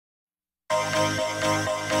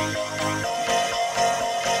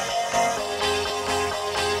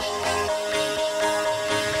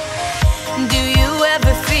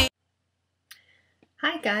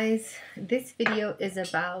guys, this video is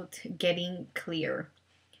about getting clear.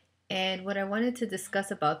 And what I wanted to discuss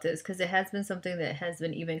about this, because it has been something that has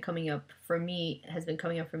been even coming up for me,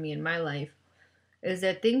 in my life, is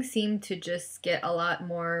that things seem to just get a lot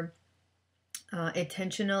more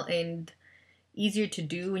intentional and easier to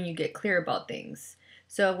do when you get clear about things.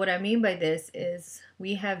 So what I mean by this is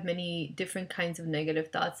we have many different kinds of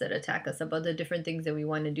negative thoughts that attack us about the different things that we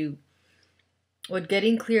want to do. What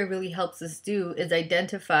getting clear really helps us do is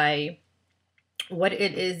identify what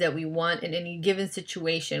it is that we want in any given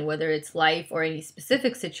situation, whether it's life or any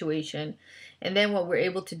specific situation. And then what we're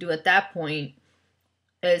able to do at that point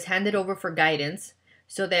is hand it over for guidance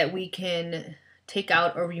so that we can take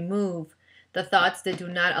out or remove the thoughts that do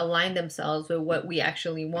not align themselves with what we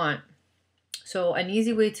actually want. So an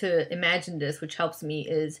easy way to imagine this, which helps me,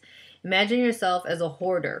 is imagine yourself as a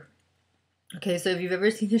hoarder. Okay, so if you've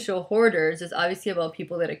ever seen the show Hoarders, it's obviously about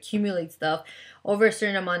people that accumulate stuff over a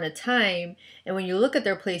certain amount of time. And when you look at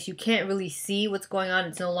their place, you can't really see what's going on.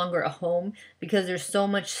 It's no longer a home because there's so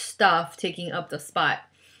much stuff taking up the spot.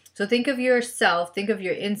 So think of yourself, think of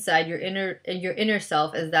your inside, your inner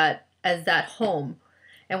self as that home.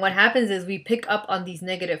 And what happens is we pick up on these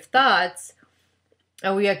negative thoughts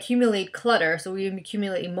and we accumulate clutter. So we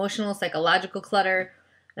accumulate emotional, psychological clutter.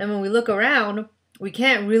 And when we look around, we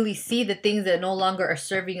can't really see the things that no longer are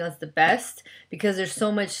serving us the best because there's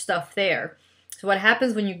so much stuff there. So what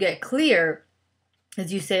happens when you get clear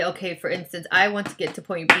is you say, okay, for instance, I want to get to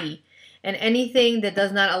point B. And anything that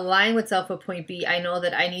does not align with itself with point B, I know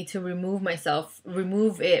that I need to remove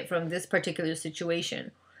it from this particular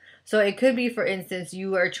situation. So it could be, for instance,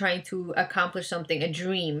 you are trying to accomplish something, a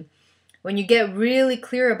dream. When you get really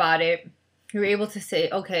clear about it, you're able to say,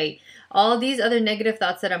 okay, all these other negative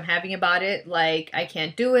thoughts that I'm having about it, like I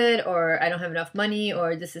can't do it, or I don't have enough money,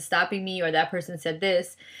 or this is stopping me, or that person said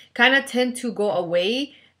this, kind of tend to go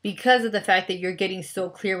away because of the fact that you're getting so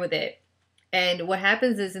clear with it. And what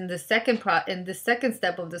happens is in the second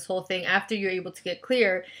step of this whole thing, after you're able to get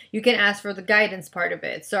clear, you can ask for the guidance part of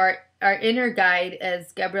it. So our inner guide,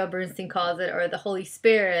 as Gabrielle Bernstein calls it, or the Holy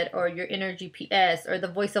Spirit, or your inner GPS, or the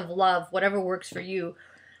voice of love, whatever works for you,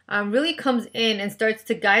 really comes in and starts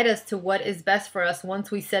to guide us to what is best for us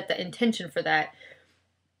once we set the intention for that.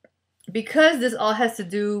 Because this all has to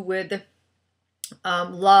do with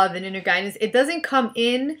love and inner guidance, it doesn't come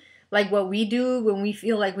in like what we do when we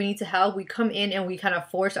feel like we need to help. We come in and we kind of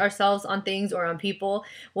force ourselves on things or on people.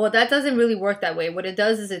 Well, that doesn't really work that way. What it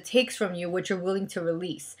does is it takes from you what you're willing to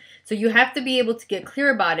release. So you have to be able to get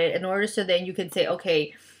clear about it in order so then you can say,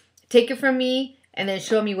 okay, take it from me and then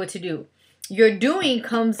show me what to do. Your doing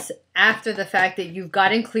comes after the fact that you've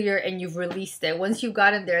gotten clear and you've released it. Once you've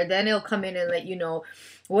gotten there, then it'll come in and let you know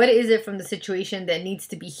what is it from the situation that needs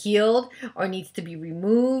to be healed or needs to be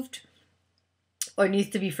removed or needs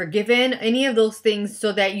to be forgiven. Any of those things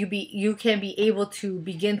so that you can be able to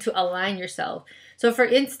begin to align yourself. So for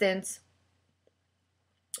instance,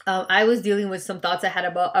 I was dealing with some thoughts I had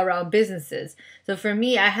around businesses. So for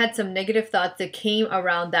me, I had some negative thoughts that came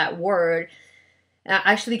around that word.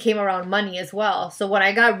 Actually came around money as well. So when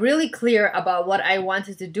I got really clear about what I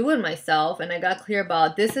wanted to do in myself, and I got clear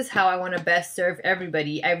about this is how I want to best serve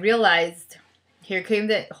everybody, I realized here came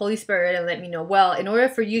the Holy Spirit and let me know, well, in order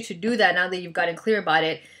for you to do that, now that you've gotten clear about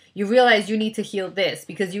it, you realize you need to heal this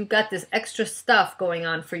because you've got this extra stuff going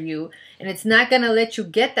on for you, and it's not going to let you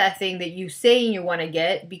get that thing that you saying you want to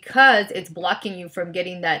get because it's blocking you from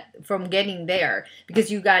getting there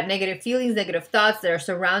because you got negative feelings, negative thoughts that are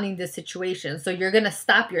surrounding this situation. So you're going to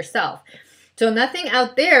stop yourself. So nothing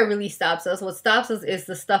out there really stops us. What stops us is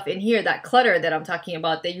the stuff in here, that clutter that I'm talking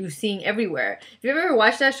about that you're seeing everywhere. If you've ever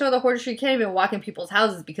watched that show, The Hoarder, you can't even walk in people's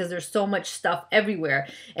houses because there's so much stuff everywhere.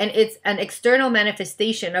 And it's an external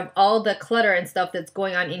manifestation of all the clutter and stuff that's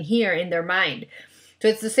going on in here in their mind. So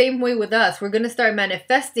it's the same way with us. We're going to start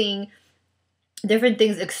manifesting different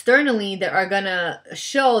things externally that are going to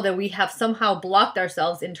show that we have somehow blocked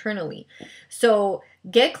ourselves internally. So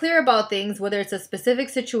get clear about things, whether it's a specific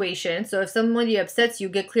situation. So if somebody upsets you,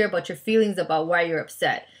 get clear about your feelings about why you're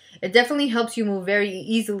upset. It definitely helps you move very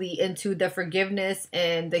easily into the forgiveness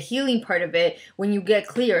and the healing part of it when you get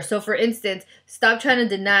clear. So for instance, stop trying to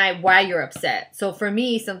deny why you're upset. So for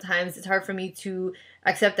me, sometimes it's hard for me to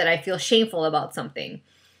accept that I feel shameful about something.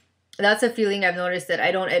 That's a feeling I've noticed that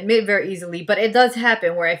I don't admit very easily, but it does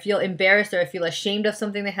happen where I feel embarrassed or I feel ashamed of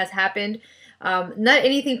something that has happened. Not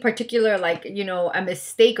anything particular like, a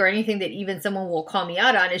mistake or anything that even someone will call me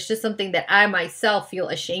out on. It's just something that I myself feel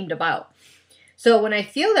ashamed about. So when I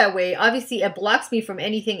feel that way, obviously it blocks me from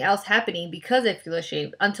anything else happening because I feel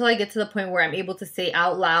ashamed until I get to the point where I'm able to say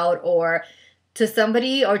out loud or to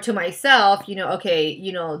somebody or to myself, okay,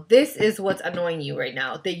 this is what's annoying you right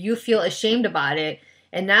now, that you feel ashamed about it.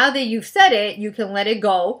 And now that you've said it, you can let it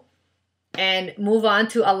go and move on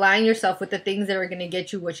to align yourself with the things that are going to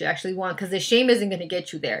get you what you actually want, because the shame isn't going to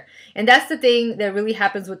get you there. And that's the thing that really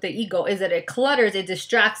happens with the ego, is that it clutters, it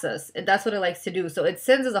distracts us, and that's what it likes to do. So it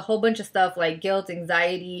sends us a whole bunch of stuff like guilt,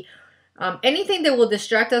 anxiety, anything that will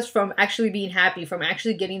distract us from actually being happy, from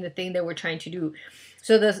actually getting the thing that we're trying to do.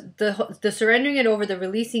 So the surrendering it over, the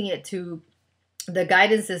releasing it to the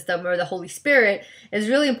guidance system or the Holy Spirit is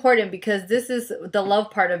really important, because this is the love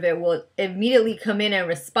part of it will immediately come in and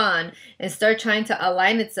respond and start trying to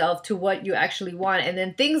align itself to what you actually want. And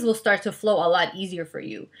then things will start to flow a lot easier for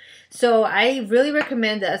you. So I really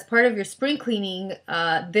recommend that as part of your spring cleaning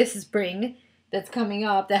this spring that's coming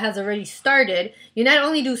up, that has already started, you not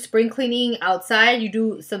only do spring cleaning outside, you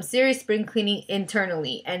do some serious spring cleaning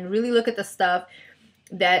internally and really look at the stuff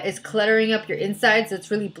that is cluttering up your insides,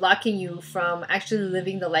 that's really blocking you from actually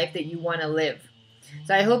living the life that you want to live.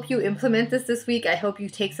 So I hope you implement this week. I hope you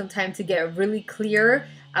take some time to get really clear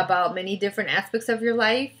about many different aspects of your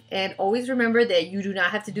life. And always remember that you do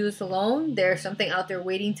not have to do this alone. There's something out there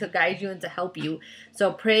waiting to guide you and to help you.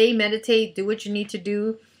 So pray, meditate, do what you need to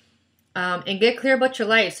do, and get clear about your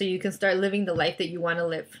life so you can start living the life that you want to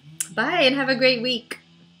live. Bye, and have a great week.